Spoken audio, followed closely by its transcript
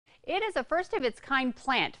It is a first of its kind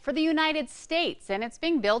plant for the United States, and it's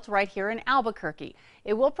being built right here in Albuquerque.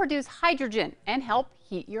 It will produce hydrogen and help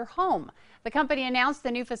heat your home. The company announced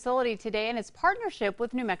the new facility today in its partnership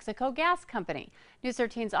with New Mexico Gas Company. News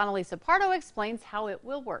 13's Annalisa Pardo explains how it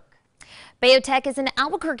will work. Biotech is an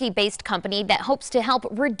Albuquerque-based company that hopes to help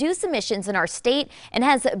reduce emissions in our state and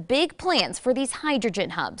has big plans for these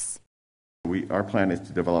hydrogen hubs. Our plan is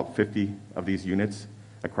to develop 50 of these units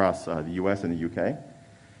across the U.S. and the U.K.,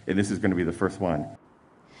 and this is going to be the first one.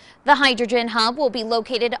 The hydrogen hub will be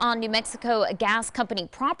located on New Mexico Gas Company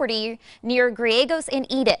property near Griegos and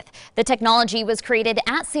Edith. The technology was created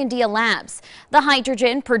at Sandia Labs. The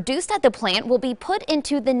hydrogen produced at the plant will be put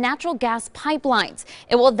into the natural gas pipelines.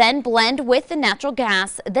 It will then blend with the natural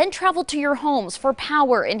gas, then travel to your homes for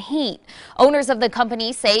power and heat. Owners of the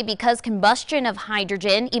company say because combustion of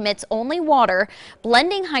hydrogen emits only water,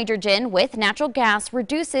 blending hydrogen with natural gas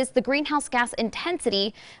reduces the greenhouse gas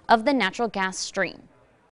intensity of the natural gas stream.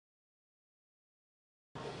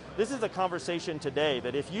 This is a conversation today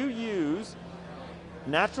that if you use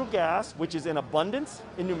natural gas, which is in abundance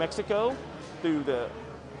in New Mexico, through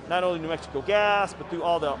not only New Mexico Gas, but through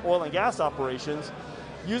all the oil and gas operations,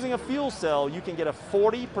 using a fuel cell, you can get a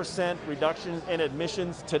 40% reduction in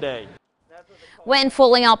emissions today. When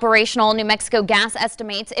fully operational, New Mexico Gas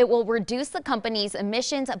estimates it will reduce the company's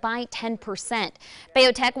emissions by 10%.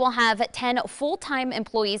 Biotech will have 10 full-time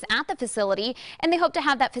employees at the facility, and they hope to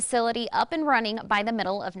have that facility up and running by the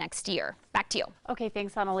middle of next year. Back to you. Okay,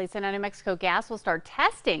 thanks, Annalisa. Now, New Mexico Gas will start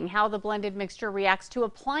testing how the blended mixture reacts to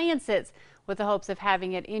appliances with the hopes of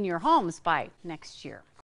having it in your homes by next year.